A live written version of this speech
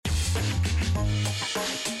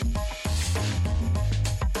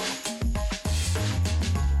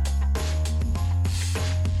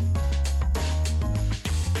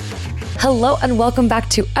Hello and welcome back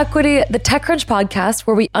to Equity, the TechCrunch podcast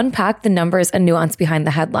where we unpack the numbers and nuance behind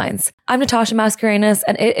the headlines. I'm Natasha Mascarenas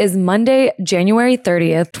and it is Monday, January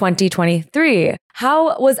 30th, 2023.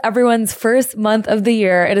 How was everyone's first month of the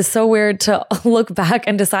year? It is so weird to look back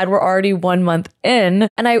and decide we're already 1 month in.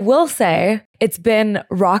 And I will say it's been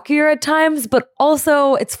rockier at times, but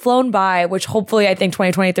also it's flown by, which hopefully I think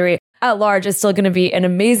 2023 at large is still going to be an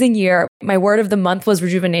amazing year. My word of the month was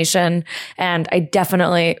rejuvenation, and I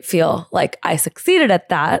definitely feel like I succeeded at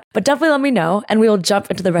that. But definitely let me know, and we will jump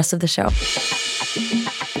into the rest of the show.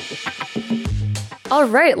 All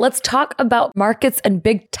right, let's talk about markets and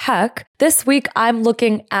big tech. This week, I'm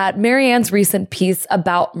looking at Marianne's recent piece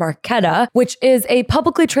about Marqeta, which is a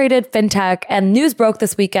publicly traded fintech, and news broke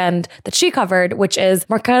this weekend that she covered, which is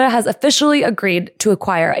Marqeta has officially agreed to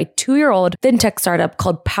acquire a 2-year-old fintech startup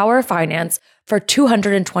called Power Finance for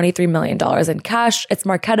 $223 million in cash. It's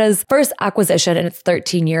Marqeta's first acquisition in its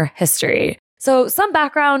 13-year history. So some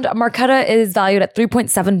background, Marqeta is valued at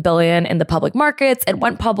 $3.7 billion in the public markets. It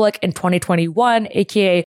went public in 2021,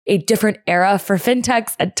 aka a different era for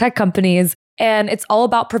fintechs and tech companies. And it's all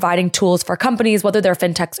about providing tools for companies, whether they're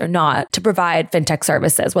fintechs or not, to provide fintech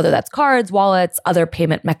services, whether that's cards, wallets, other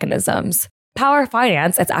payment mechanisms. Power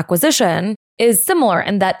Finance, its acquisition, is similar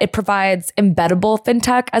in that it provides embeddable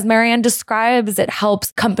fintech, as Marianne describes. It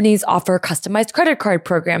helps companies offer customized credit card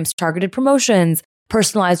programs, targeted promotions,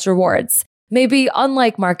 personalized rewards. Maybe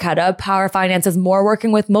unlike Marqeta, Power Finance is more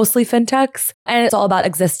working with mostly fintechs, and it's all about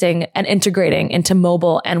existing and integrating into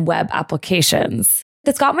mobile and web applications.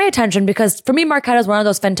 This got my attention because for me, Marqeta is one of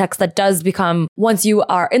those fintechs that does become, once you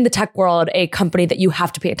are in the tech world, a company that you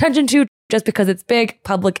have to pay attention to just because it's big,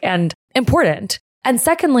 public, and important. And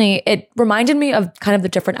secondly, it reminded me of kind of the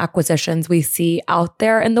different acquisitions we see out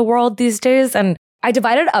there in the world these days. And I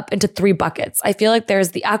divided it up into 3 buckets. I feel like there's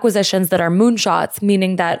the acquisitions that are moonshots,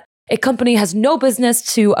 meaning that a company has no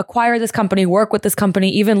business to acquire this company, work with this company,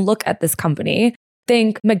 even look at this company.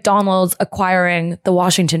 Think McDonald's acquiring the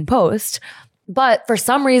Washington Post. But for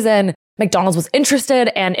some reason, McDonald's was interested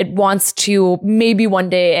and it wants to maybe one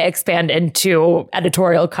day expand into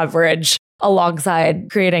editorial coverage alongside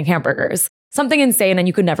creating hamburgers. Something insane and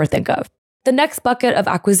you could never think of. The next bucket of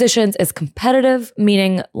acquisitions is competitive,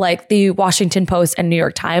 meaning like the Washington Post and New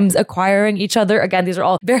York Times acquiring each other. Again, these are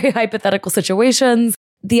all very hypothetical situations.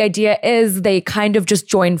 The idea is they kind of just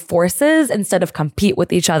join forces instead of compete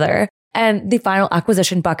with each other. And the final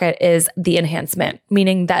acquisition bucket is the enhancement,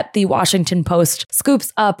 meaning that the Washington Post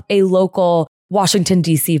scoops up a local Washington,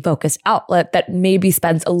 D.C. focused outlet that maybe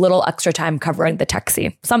spends a little extra time covering the tech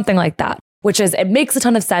scene, something like that, which is, it makes a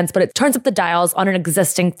ton of sense, but it turns up the dials on an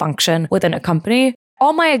existing function within a company.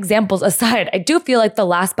 All my examples aside, I do feel like the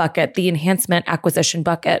last bucket, the enhancement acquisition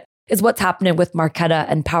bucket, is what's happening with Marqeta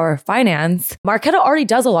and Power Finance. Marqeta already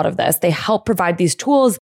does a lot of this. They help provide these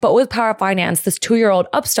tools, but with Power Finance, this 2-year-old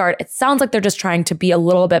upstart, it sounds like they're just trying to be a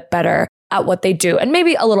little bit better at what they do and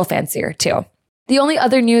maybe a little fancier too. The only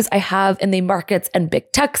other news I have in the markets and big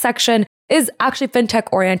tech section is actually fintech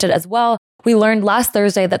oriented as well. We learned last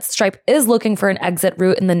Thursday that Stripe is looking for an exit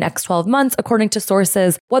route in the next 12 months, according to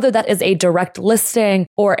sources, whether that is a direct listing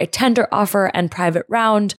or a tender offer and private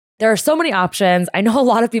round. There are so many options. I know a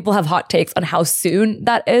lot of people have hot takes on how soon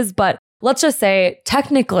that is, but let's just say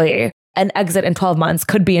technically an exit in 12 months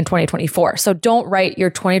could be in 2024. So don't write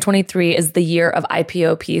your 2023 is the year of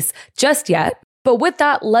IPO piece just yet. But with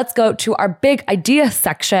that, let's go to our big idea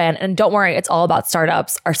section. And don't worry, it's all about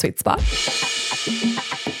startups, our sweet spot.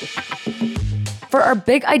 For our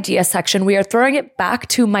big idea section, we are throwing it back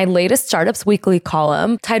to my latest Startups Weekly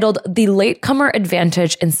column titled The Latecomer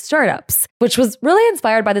Advantage in Startups, which was really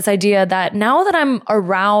inspired by this idea that now that I'm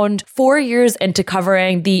around 4 years into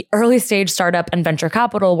covering the early stage startup and venture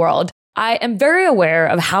capital world, I am very aware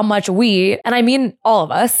of how much we, and I mean all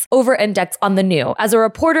of us, over-index on the new. As a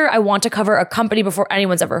reporter, I want to cover a company before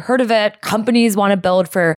anyone's ever heard of it. Companies want to build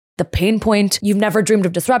for the pain point you've never dreamed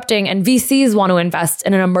of disrupting, and VCs want to invest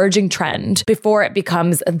in an emerging trend before it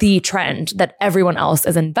becomes the trend that everyone else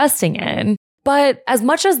is investing in. But as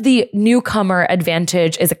much as the newcomer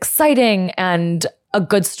advantage is exciting and a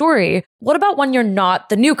good story, what about when you're not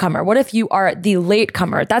the newcomer? What if you are the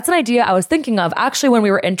latecomer? That's an idea I was thinking of actually when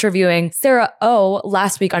we were interviewing Sarah Oh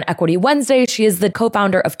last week on Equity Wednesday. She is the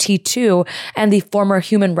co-founder of T2 and the former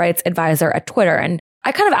human rights advisor at Twitter. And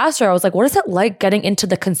I kind of asked her, I was like, what is it like getting into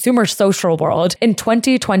the consumer social world in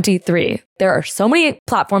 2023? There are so many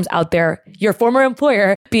platforms out there, your former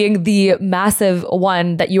employer being the massive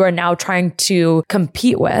one that you are now trying to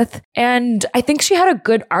compete with. And I think she had a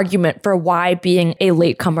good argument for why being a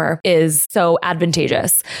latecomer is so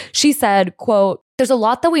advantageous. She said, quote, "There's a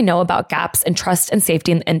lot that we know about gaps in trust and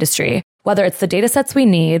safety in the industry, whether it's the data sets we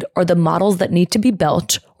need or the models that need to be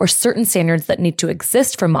built or certain standards that need to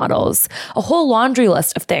exist for models, a whole laundry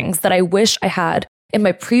list of things that I wish I had in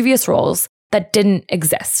my previous roles that didn't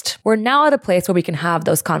exist. We're now at a place where we can have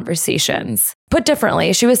those conversations." Put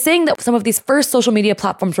differently, she was saying that some of these first social media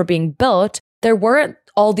platforms were being built, there weren't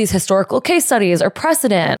all these historical case studies or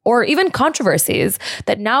precedent or even controversies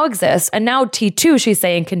that now exist. And now T2, she's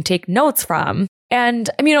saying, can take notes from. And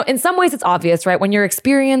I mean, in some ways it's obvious, right? When you're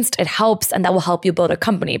experienced, it helps and that will help you build a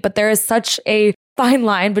company. But there is such a fine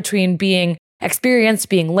line between being experienced,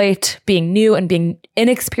 being late, being new, and being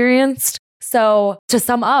inexperienced. So to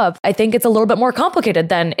sum up, I think it's a little bit more complicated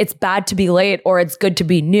than it's bad to be late or it's good to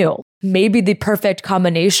be new. Maybe the perfect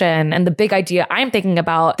combination and the big idea I'm thinking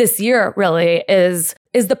about this year really is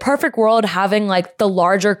the perfect world having like the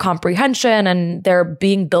larger comprehension and there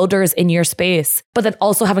being builders in your space, but then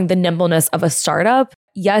also having the nimbleness of a startup.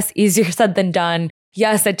 Yes, easier said than done.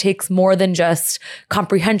 Yes, it takes more than just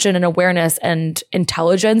comprehension and awareness and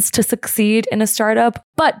intelligence to succeed in a startup,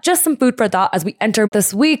 but just some food for thought as we enter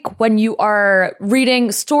this week when you are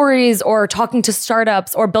reading stories or talking to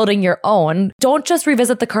startups or building your own. Don't just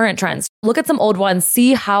revisit the current trends. Look at some old ones,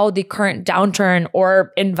 see how the current downturn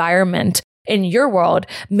or environment in your world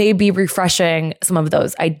may be refreshing some of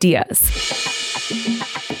those ideas.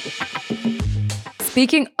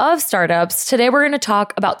 Speaking of startups, today we're going to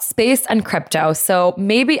talk about space and crypto. So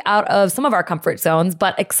maybe out of some of our comfort zones,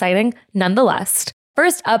 but exciting nonetheless.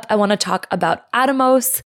 First up, I want to talk about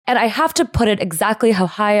Atomos. And I have to put it exactly how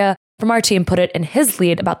Haya from our team put it in his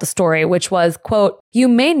lead about the story, which was, quote, "You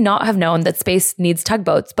may not have known that space needs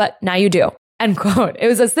tugboats, but now you do." End quote. It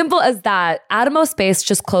was as simple as that. Atomos Space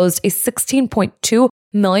just closed a $16.2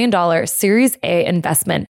 million Series A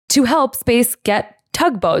investment to help space get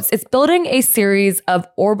tugboats. It's building a series of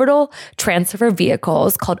orbital transfer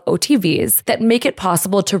vehicles called OTVs that make it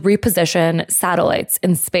possible to reposition satellites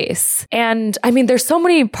in space. And I mean, there's so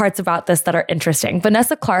many parts about this that are interesting.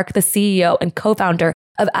 Vanessa Clark, the CEO and co-founder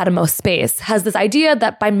of Atomos Space, has this idea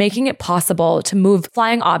that by making it possible to move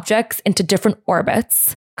flying objects into different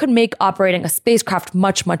orbits, could make operating a spacecraft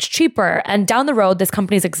much, much cheaper. And down the road, this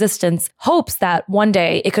company's existence hopes that one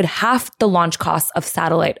day it could halve the launch costs of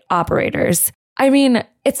satellite operators. I mean,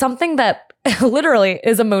 it's something that literally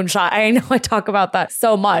is a moonshot. I know I talk about that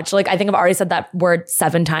so much. Like, I think I've already said that word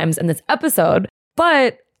 7 times in this episode,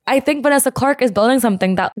 but I think Vanessa Clark is building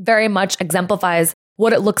something that very much exemplifies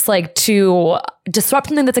what it looks like to disrupt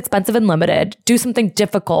something that's expensive and limited, do something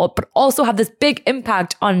difficult, but also have this big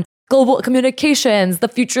impact on global communications, the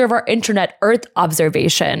future of our internet, Earth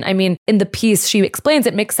observation. I mean, in the piece, she explains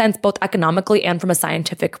it makes sense both economically and from a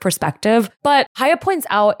scientific perspective. But Haya points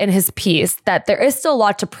out in his piece that there is still a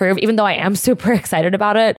lot to prove, even though I am super excited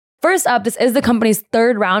about it. First up, this is the company's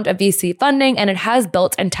 3rd round of VC funding, and it has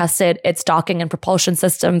built and tested its docking and propulsion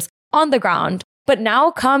systems on the ground. But now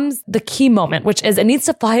comes the key moment, which is it needs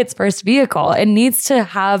to fly its first vehicle. It needs to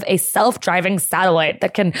have a self-driving satellite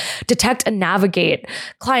that can detect and navigate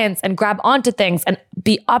clients and grab onto things and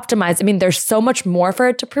be optimized. I mean, there's so much more for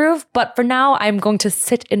it to prove. But for now, I'm going to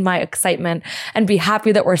sit in my excitement and be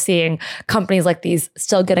happy that we're seeing companies like these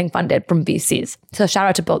still getting funded from VCs. So shout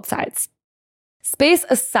out to both sides. Space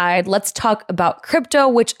aside, let's talk about crypto,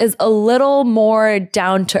 which is a little more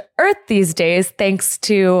down to earth these days, thanks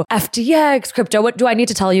to FTX, crypto. What do I need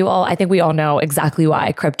to tell you all? I think we all know exactly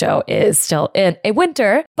why crypto is still in a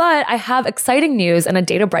winter, but I have exciting news and a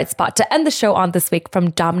data bright spot to end the show on this week from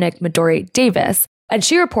Dominic Midori Davis. And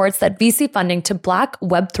she reports that VC funding to Black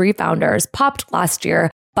Web3 founders popped last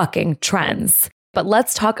year, bucking trends. But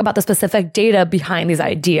let's talk about the specific data behind these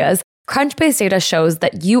ideas. Crunchbase data shows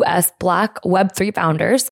that US Black Web3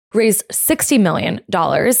 founders raised $60 million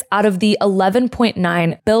out of the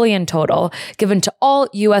 $11.9 billion total given to all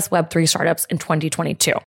US Web3 startups in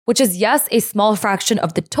 2022, which is, yes, a small fraction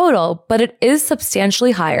of the total, but it is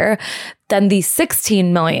substantially higher than the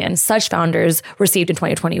 $16 million such founders received in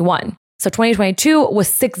 2021. So 2022 was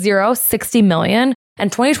 $60 million,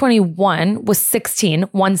 and 2021 was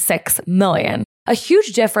 $16 million. A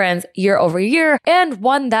huge difference year over year, and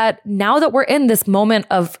one that now that we're in this moment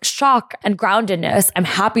of shock and groundedness, I'm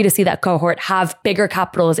happy to see that cohort have bigger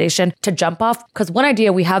capitalization to jump off, because one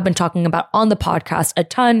idea we have been talking about on the podcast a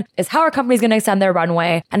ton is how are companies going to extend their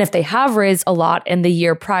runway? And if they have raised a lot in the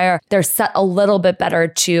year prior, they're set a little bit better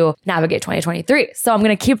to navigate 2023. So I'm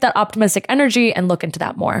going to keep that optimistic energy and look into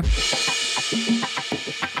that more.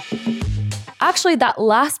 Actually, that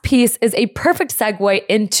last piece is a perfect segue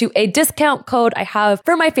into a discount code I have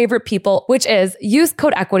for my favorite people, which is use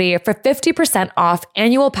code EQUITY for 50% off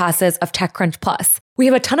annual passes of TechCrunch Plus. We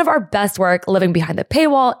have a ton of our best work living behind the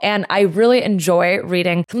paywall, and I really enjoy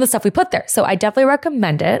reading some of the stuff we put there. So I definitely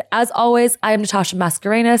recommend it. As always, I am Natasha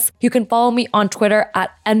Mascarenhas. You can follow me on Twitter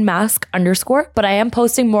at @nmask_, but I am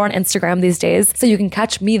posting more on Instagram these days, so you can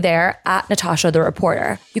catch me there at Natasha the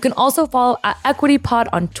Reporter. You can also follow at EquityPod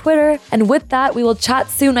on Twitter. And with that, we will chat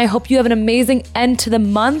soon. I hope you have an amazing end to the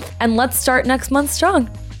month, and let's start next month strong.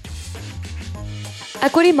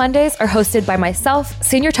 Equity Mondays are hosted by myself,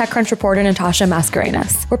 senior TechCrunch reporter Natasha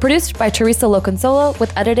Mascarenhas. We're produced by Teresa Loconsolo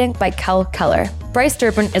with editing by Kel Keller. Bryce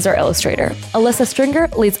Durbin is our illustrator. Alyssa Stringer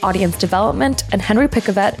leads audience development, and Henry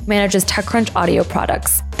Picavet manages TechCrunch audio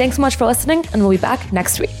products. Thanks so much for listening, and we'll be back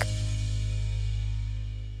next week.